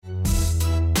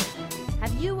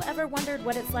you ever wondered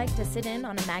what it's like to sit in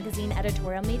on a magazine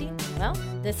editorial meeting? Well,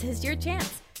 this is your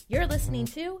chance. You're listening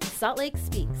to Salt Lake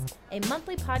Speaks, a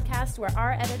monthly podcast where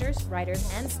our editors, writers,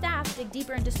 and staff dig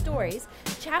deeper into stories,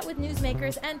 chat with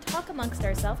newsmakers, and talk amongst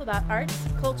ourselves about arts,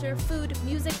 culture, food,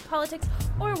 music, politics,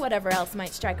 or whatever else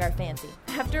might strike our fancy.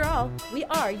 After all, we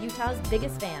are Utah's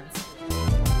biggest fans.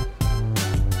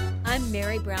 I'm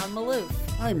Mary Brown Maloof.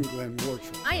 I'm Glenn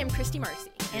Warchel. I am Christy Marcy.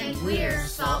 And we're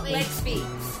Salt Lake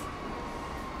Speaks.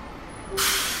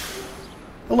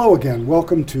 Hello again.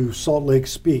 Welcome to Salt Lake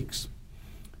Speaks.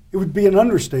 It would be an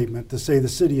understatement to say the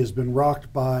city has been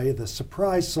rocked by the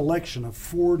surprise selection of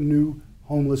 4 new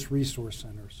homeless resource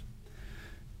centers.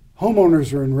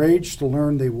 Homeowners are enraged to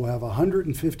learn they will have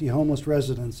 150 homeless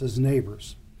residents as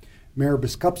neighbors. Mayor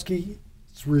Biskupski's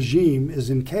regime is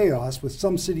in chaos, with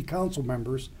some city council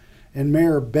members and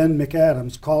Mayor Ben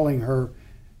McAdams calling her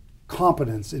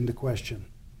competence into question.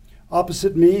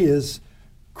 Opposite me is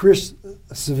Chris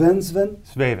Svaven.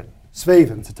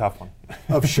 It's a tough one.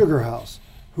 Of Sugar House,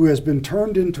 who has been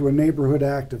turned into a neighborhood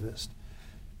activist.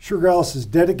 Sugar House is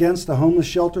dead against a homeless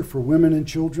shelter for women and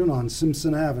children on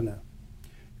Simpson Avenue.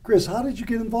 Chris, how did you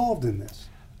get involved in this?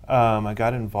 I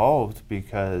got involved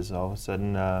because all of a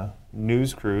sudden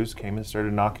news crews came and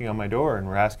started knocking on my door and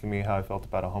were asking me how I felt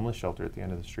about a homeless shelter at the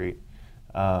end of the street.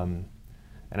 And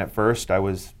at first I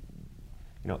was,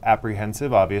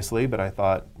 apprehensive, obviously, but I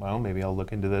thought, well, maybe I'll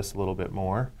look into this a little bit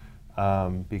more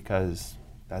because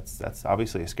that's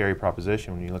obviously a scary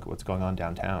proposition when you look at what's going on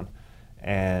downtown.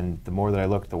 And the more that I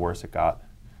looked, the worse it got.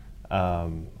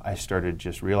 I started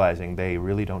just realizing they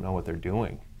really don't know what they're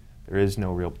doing. There is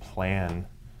no real plan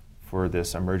for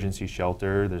this emergency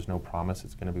shelter. There's no promise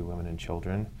it's going to be women and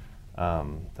children.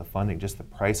 The funding, just the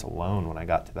price alone, when I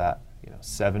got to that,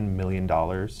 $7 million,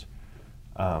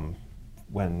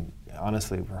 when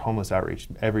honestly for homeless outreach,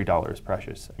 every dollar is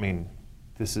precious. I mean,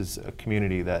 this is a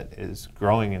community that is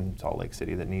growing in Salt Lake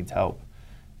City that needs help.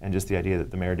 And just the idea that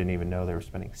the mayor didn't even know they were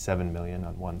spending $7 million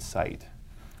on one site.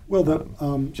 Well,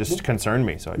 just concerned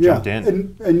me, so I jumped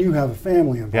in. And you have a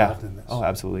family involved in this. Oh,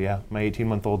 absolutely, yeah. My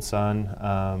 18-month-old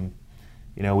son,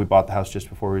 we bought the house just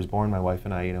before he was born. My wife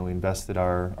and I, we invested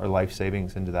our life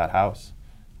savings into that house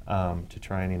to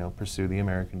try and, pursue the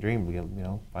American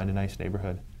dream, find a nice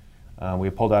neighborhood.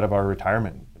 We pulled out of our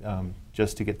retirement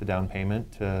just to get the down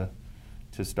payment to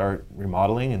start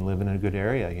remodeling and live in a good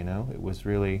area, It was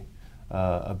really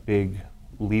a big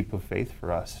leap of faith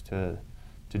for us to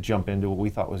jump into what we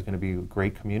thought was going to be a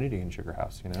great community in Sugar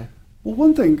House, Well,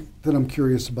 one thing that I'm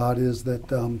curious about is that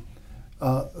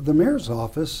the mayor's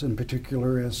office in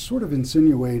particular has sort of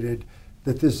insinuated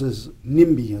that this is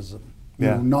NIMBYism,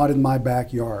 not in my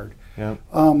backyard. Yeah.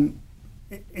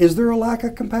 Is there a lack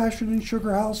of compassion in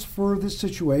Sugar House for this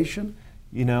situation?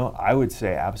 I would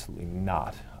say absolutely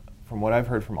not. From what I've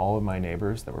heard from all of my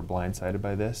neighbors that were blindsided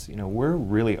by this, we're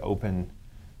really open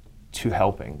to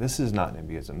helping. This is not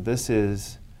NIMBYism. This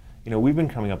is, we've been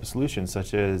coming up with solutions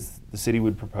such as the city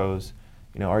would propose,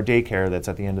 our daycare that's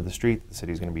at the end of the street the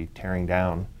city's going to be tearing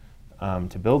down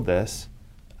to build this.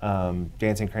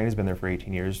 Dancing Crane has been there for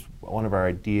 18 years. One of our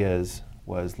ideas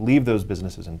was leave those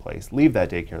businesses in place, leave that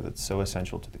daycare that's so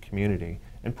essential to the community,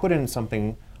 and put in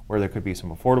something where there could be some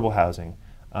affordable housing,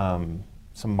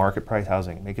 some market price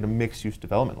housing, make it a mixed-use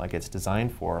development like it's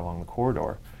designed for along the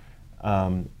corridor.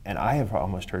 And I have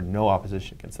almost heard no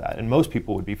opposition against that. And most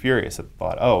people would be furious at the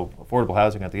thought, oh, affordable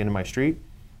housing at the end of my street.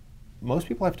 Most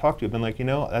people I've talked to have been like,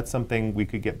 that's something we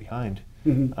could get behind.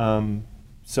 Mm-hmm.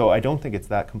 So I don't think it's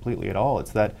that completely at all.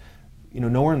 It's that,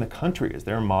 nowhere in the country is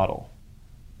there a model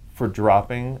for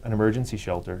dropping an emergency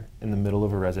shelter in the middle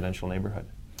of a residential neighborhood.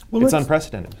 Well, it's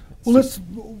unprecedented.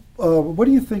 What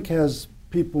do you think has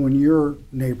people in your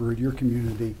neighborhood, your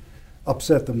community,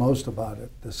 upset the most about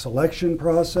it? The selection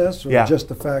process or just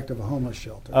the fact of a homeless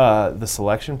shelter? The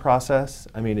selection process,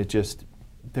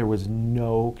 there was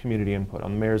no community input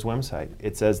on the mayor's website.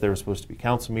 It says there were supposed to be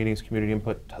council meetings, community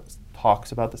input,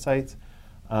 talks about the sites.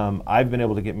 I've been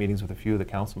able to get meetings with a few of the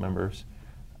council members.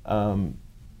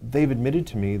 They've admitted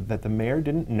to me that the mayor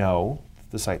didn't know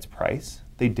the site's price.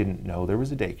 They didn't know there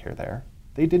was a daycare there.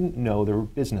 They didn't know there were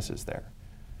businesses there.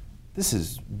 This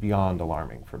is beyond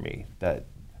alarming for me that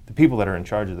the people that are in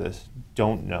charge of this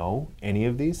don't know any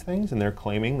of these things, and they're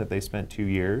claiming that they spent 2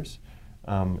 years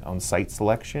on site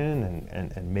selection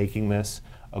and making this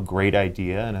a great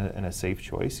idea and a safe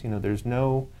choice. There's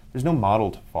no model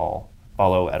to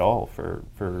follow at all for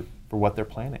what they're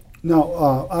planning.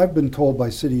 Now, I've been told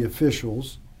by city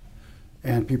officials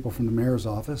and people from the mayor's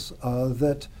office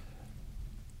that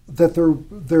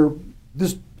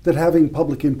having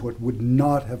public input would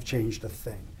not have changed a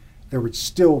thing. There would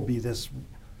still be this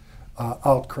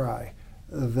outcry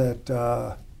that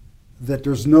that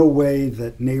there's no way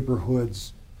that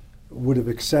neighborhoods would have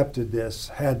accepted this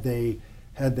had they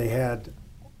had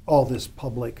all this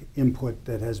public input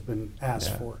that has been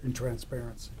asked for in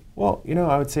transparency. Well,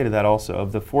 I would say to that also,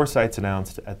 of the 4 sites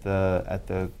announced at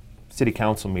the city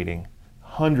council meeting,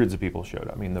 hundreds of people showed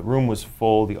up. I mean, the room was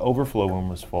full, the overflow room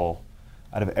was full.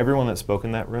 Out of everyone that spoke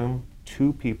in that room,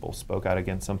 2 people spoke out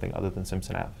against something other than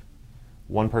Simpson Ave.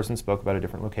 1 person spoke about a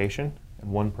different location,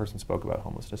 and 1 person spoke about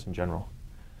homelessness in general.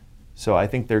 So I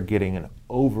think they're getting an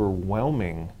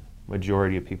overwhelming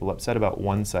majority of people upset about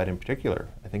one site in particular.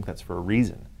 I think that's for a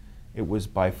reason. It was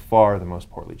by far the most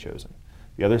poorly chosen.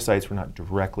 The other sites were not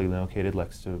directly located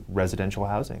next to residential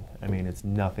housing. I mean, it's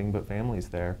nothing but families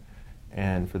there.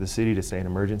 And for the city to say an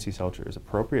emergency shelter is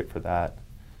appropriate for that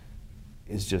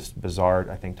is just bizarre,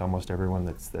 I think, to almost everyone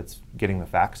that's getting the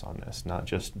facts on this, not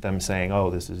just them saying, oh,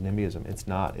 this is NIMBYism. It's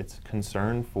not. It's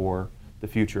concern for the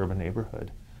future of a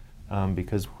neighborhood.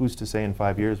 Because who's to say in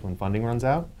 5 years when funding runs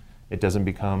out, it doesn't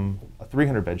become a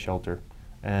 300-bed shelter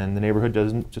and the neighborhood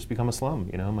doesn't just become a slum.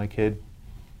 My kid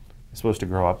is supposed to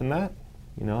grow up in that,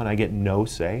 and I get no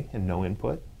say and no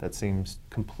input. That seems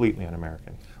completely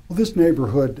un-American. Well, this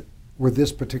neighborhood where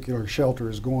this particular shelter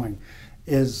is going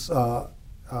is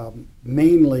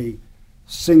mainly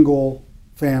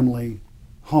single-family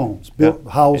homes, built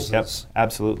houses. Yep,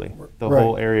 absolutely. The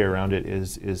whole area around it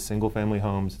is single-family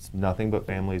homes. It's nothing but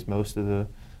families. Most of the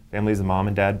families, the mom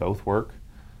and dad both work,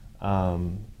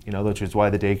 which is why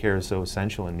the daycare is so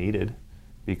essential and needed,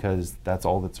 because that's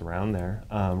all that's around there.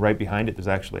 Right behind it, there's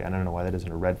actually, I don't know why that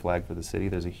isn't a red flag for the city,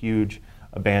 there's a huge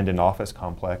abandoned office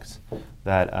complex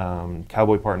that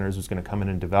Cowboy Partners was going to come in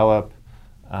and develop,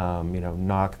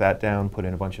 knock that down, put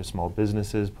in a bunch of small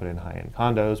businesses, put in high-end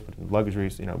condos, put in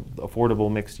luxuries, affordable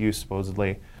mixed use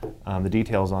supposedly. The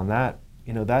details on that,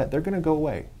 that they're going to go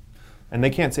away. And they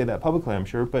can't say that publicly, I'm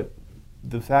sure, but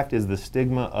the fact is the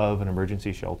stigma of an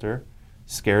emergency shelter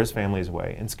scares families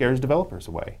away and scares developers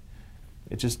away.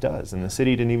 It just does, and the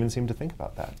city didn't even seem to think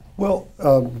about that. Well,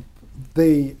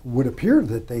 they would appear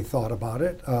that they thought about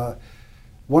it.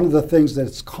 One of the things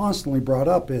that's constantly brought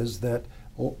up is that,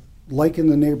 like in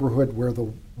the neighborhood where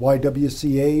the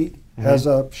YWCA has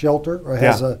a shelter or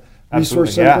has a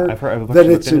resource center, that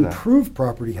it's improved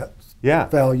property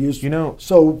values.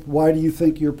 So why do you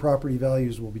think your property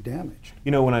values will be damaged?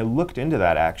 When I looked into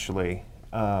that, actually,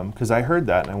 because I heard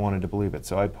that and I wanted to believe it,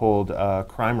 so I pulled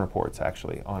crime reports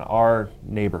actually on our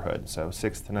neighborhood, so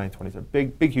 6th to 9th,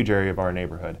 23rd, big huge area of our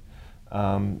neighborhood,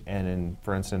 and in,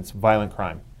 for instance, violent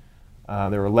crime.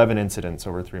 There were 11 incidents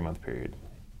over a 3-month period.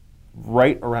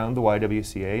 Right around the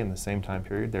YWCA in the same time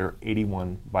period, there were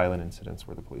 81 violent incidents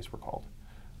where the police were called.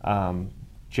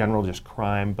 General just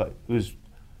crime, but it was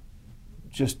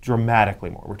just dramatically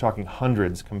more. We're talking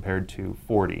hundreds compared to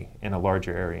 40 in a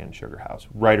larger area in Sugar House,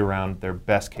 right around their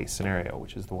best case scenario,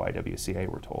 which is the YWCA,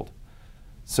 we're told.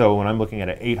 So when I'm looking at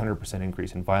an 800%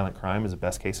 increase in violent crime as a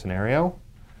best case scenario,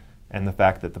 and the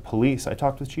fact that the police, I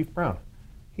talked with Chief Brown,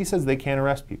 he says they can't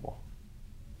arrest people.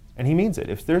 And he means it.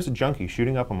 If there's a junkie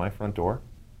shooting up on my front door,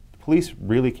 the police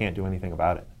really can't do anything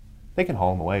about it. They can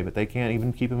haul him away, but they can't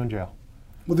even keep him in jail.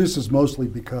 Well, this is mostly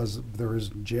because there is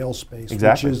jail space.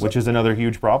 Exactly, which is another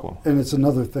huge problem. And it's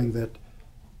another thing that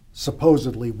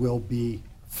supposedly will be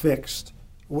fixed.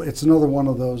 It's another one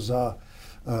of those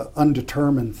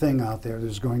undetermined thing out there.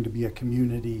 There's going to be a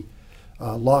community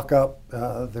lockup.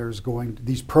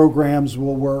 These programs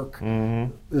will work.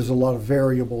 Mm-hmm. There's a lot of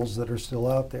variables that are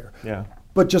still out there. Yeah.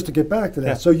 But just to get back to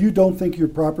that, so you don't think your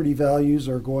property values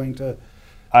are going to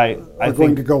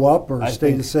to go up or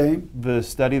stay the same? The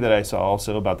study that I saw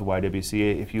also about the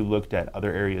YWCA, if you looked at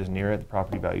other areas near it, the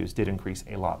property values did increase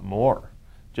a lot more.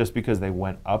 Just because they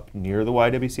went up near the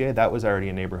YWCA, that was already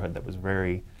a neighborhood that was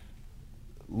very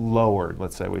lowered,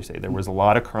 let's say. There was a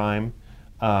lot of crime.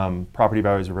 Property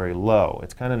values are very low.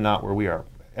 It's kind of not where we are.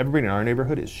 Everybody in our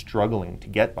neighborhood is struggling to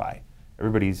get by.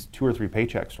 Everybody's 2 or 3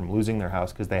 paychecks from losing their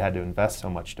house because they had to invest so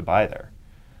much to buy there.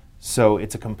 So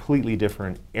it's a completely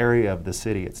different area of the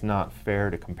city. It's not fair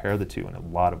to compare the two in a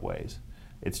lot of ways.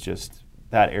 It's just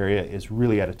that area is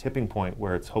really at a tipping point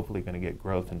where it's hopefully going to get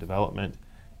growth and development.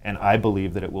 And I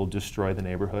believe that it will destroy the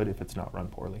neighborhood if it's not run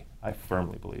poorly. I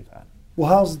firmly believe that.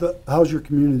 Well, how's your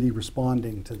community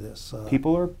responding to this?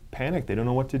 People are panicked. They don't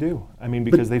know what to do. I mean,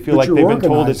 because they feel like they've been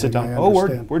told to sit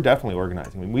down. We're definitely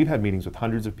organizing. I mean, we've had meetings with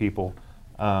hundreds of people.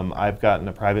 I've gotten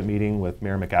a private meeting with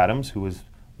Mayor McAdams, who was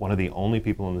one of the only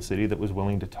people in the city that was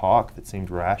willing to talk, that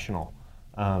seemed rational,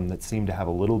 that seemed to have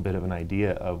a little bit of an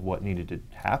idea of what needed to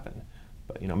happen.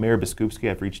 But, Mayor Biskupski,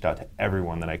 I've reached out to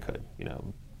everyone that I could.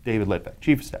 David Litbeck,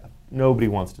 Chief of Staff. Nobody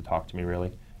wants to talk to me,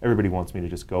 really. everybody wants me to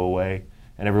just go away,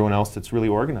 and everyone else that's really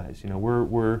organized.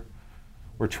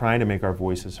 We're trying to make our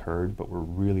voices heard, but we're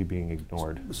really being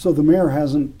ignored. So the mayor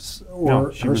hasn't, or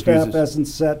No, she her staff refuses. hasn't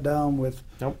sat down with.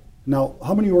 Nope. Now,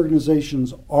 how many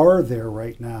organizations are there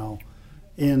right now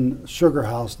in Sugar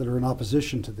House that are in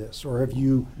opposition to this, or have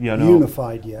you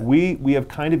unified yet? We have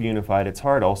kind of unified. It's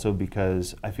hard also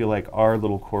because I feel like our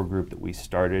little core group that we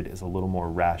started is a little more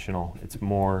rational. It's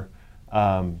more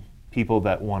people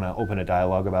that want to open a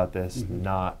dialogue about this,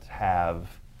 not have,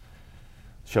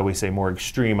 shall we say, more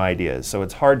extreme ideas. So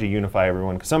it's hard to unify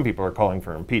everyone because some people are calling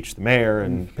for impeach the mayor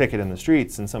and picket in the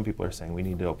streets, and some people are saying we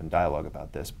need to open dialogue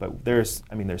about this. But there's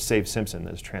Save Simpson,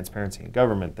 there's Transparency in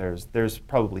Government, there's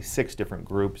probably 6 different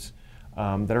groups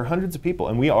that are hundreds of people,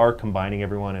 and we are combining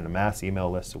everyone in a mass email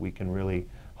list so we can really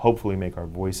hopefully make our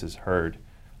voices heard.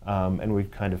 And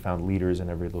we've kind of found leaders in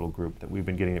every little group that we've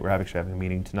been getting. We're actually having a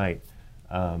meeting tonight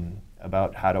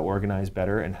about how to organize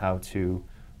better and how to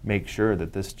make sure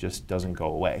that this just doesn't go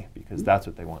away, because that's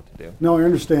what they want to do. Now, I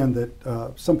understand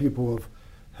that some people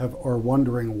are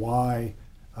wondering why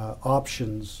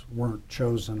options weren't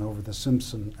chosen over the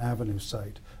Simpson Avenue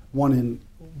site. One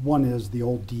is the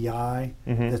old DI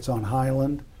that's on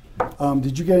Highland.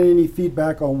 Did you get any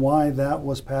feedback on why that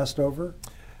was passed over?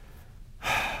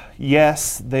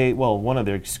 Yes, one of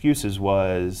their excuses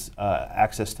was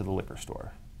access to the liquor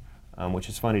store, which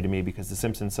is funny to me because the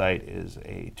Simpson site is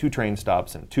 2 train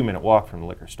stops and a 2-minute walk from the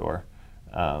liquor store.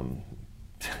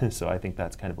 So I think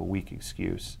that's kind of a weak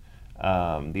excuse.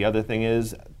 The other thing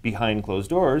is, behind closed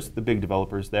doors, the big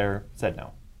developers there said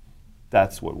no.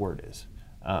 That's what word is.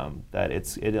 That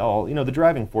the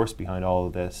driving force behind all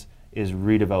of this is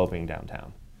redeveloping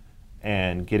downtown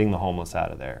and getting the homeless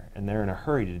out of there, and they're in a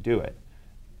hurry to do it.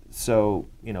 So,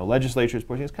 legislature is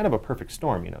pushing. It's kind of a perfect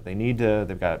storm.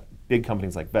 They've got big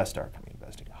companies like Vestar coming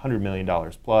investing $100 million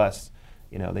plus.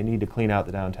 They need to clean out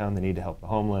the downtown. They need to help the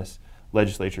homeless.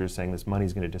 Legislature is saying this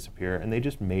money's going to disappear, and they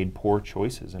just made poor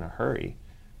choices in a hurry.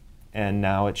 And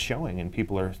now it's showing, and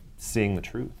people are seeing the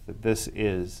truth, that this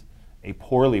is a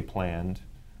poorly planned,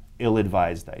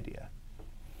 ill-advised idea.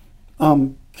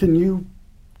 Can you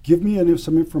give me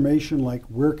some information, like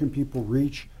where can people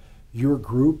reach your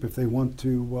group if they want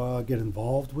to get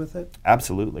involved with it?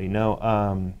 Absolutely.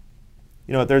 No.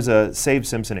 There's a Save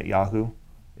Simpson at Yahoo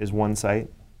is one site.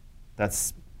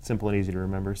 That's simple and easy to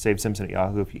remember. Save Simpson at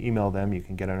Yahoo. If you email them, you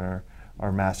can get on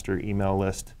our master email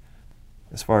list.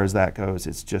 As far as that goes,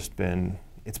 it's been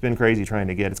crazy trying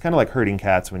to get. It's kind of like herding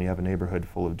cats when you have a neighborhood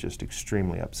full of just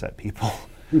extremely upset people.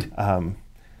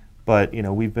 But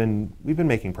we've been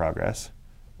making progress.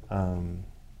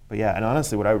 But yeah, and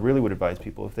honestly, what I really would advise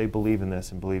people, if they believe in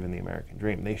this and believe in the American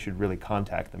dream, they should really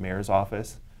contact the mayor's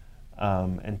office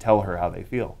and tell her how they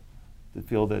feel. They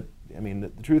feel that,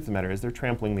 the truth of the matter is they're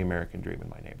trampling the American dream in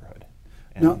my neighborhood.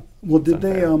 Now, did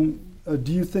they?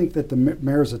 Do you think that the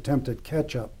mayor's attempt at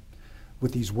catch-up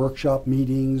with these workshop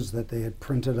meetings that they had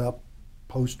printed up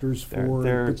posters for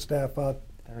and put staff out?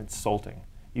 They're insulting.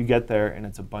 You get there and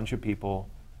it's a bunch of people,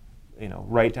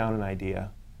 write down an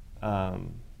idea.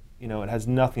 It has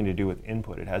nothing to do with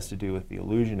input. It has to do with the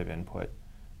illusion of input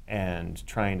and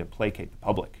trying to placate the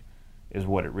public is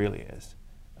what it really is.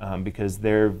 Because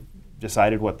they've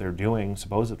decided what they're doing,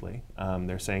 supposedly.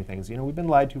 They're saying things, we've been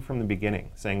lied to from the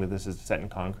beginning, saying that this is set in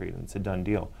concrete and it's a done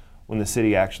deal, when the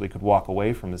city actually could walk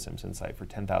away from the Simpson site for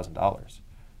 $10,000.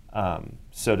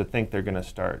 So to think they're going to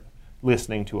start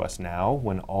listening to us now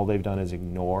when all they've done is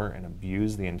ignore and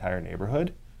abuse the entire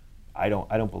neighborhood, I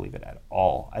don't believe it at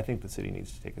all. I think the city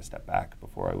needs to take a step back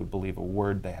before I would believe a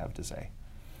word they have to say.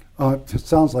 It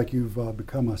sounds like you've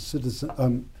become a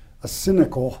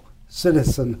cynical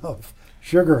citizen of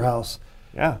Sugar House.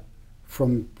 Yeah.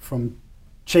 From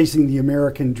chasing the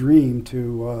American dream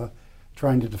to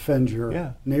trying to defend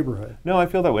your neighborhood. No, I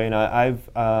feel that way, and I've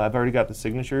already got the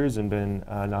signatures and been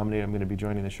nominated. I'm going to be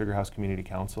joining the Sugar House Community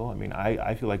Council.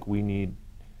 I feel like we need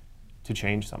to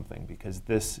change something because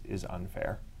this is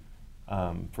unfair.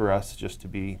 For us just to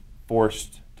be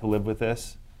forced to live with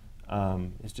this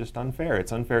is just unfair.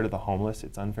 It's unfair to the homeless.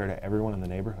 It's unfair to everyone in the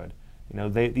neighborhood.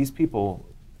 These people,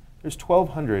 there's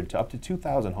 1,200 to up to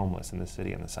 2,000 homeless in this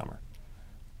city in the summer.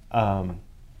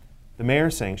 The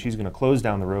mayor's saying she's going to close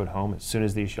down the road home as soon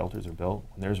as these shelters are built,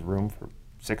 when there's room for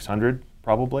 600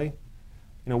 probably.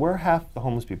 Where are half the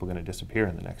homeless people going to disappear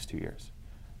in the next 2 years?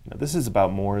 This is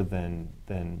about more than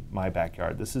my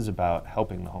backyard. This is about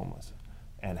helping the homeless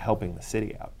and helping the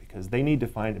city out, because they need to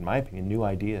find, in my opinion, new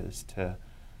ideas to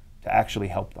actually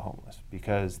help the homeless,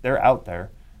 because they're out there.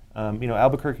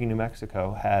 Albuquerque, New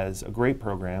Mexico has a great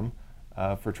program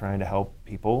for trying to help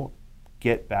people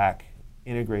get back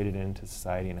integrated into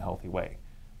society in a healthy way.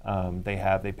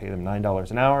 They pay them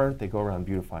 $9 an hour. They go around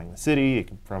beautifying the city,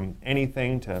 from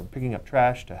anything to picking up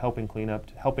trash to helping clean up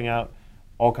to helping out,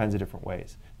 all kinds of different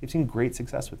ways. They've seen great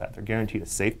success with that. They're guaranteed a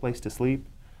safe place to sleep,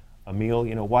 a meal.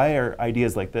 Why are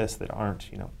ideas like this that aren't,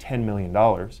 $10 million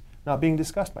not being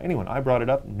discussed by anyone? I brought it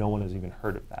up. No one has even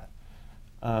heard of that.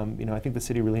 I think the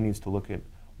city really needs to look at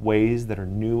ways that are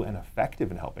new and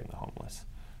effective in helping the homeless.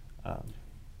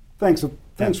 Thanks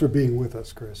for being with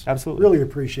us, Chris. Absolutely. Really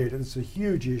appreciate it. It's a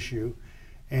huge issue,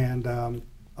 and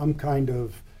I'm kind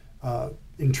of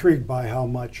intrigued by how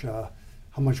much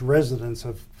residents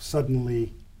have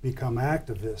suddenly become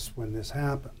activists when this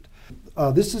happened.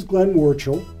 This is Glenn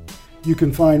Worchel. You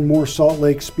can find more Salt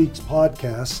Lake Speaks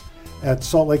podcasts at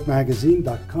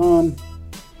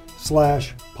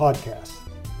saltlakemagazine.com/podcast.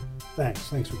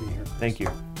 Thanks for being here, Chris. Thank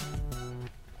you.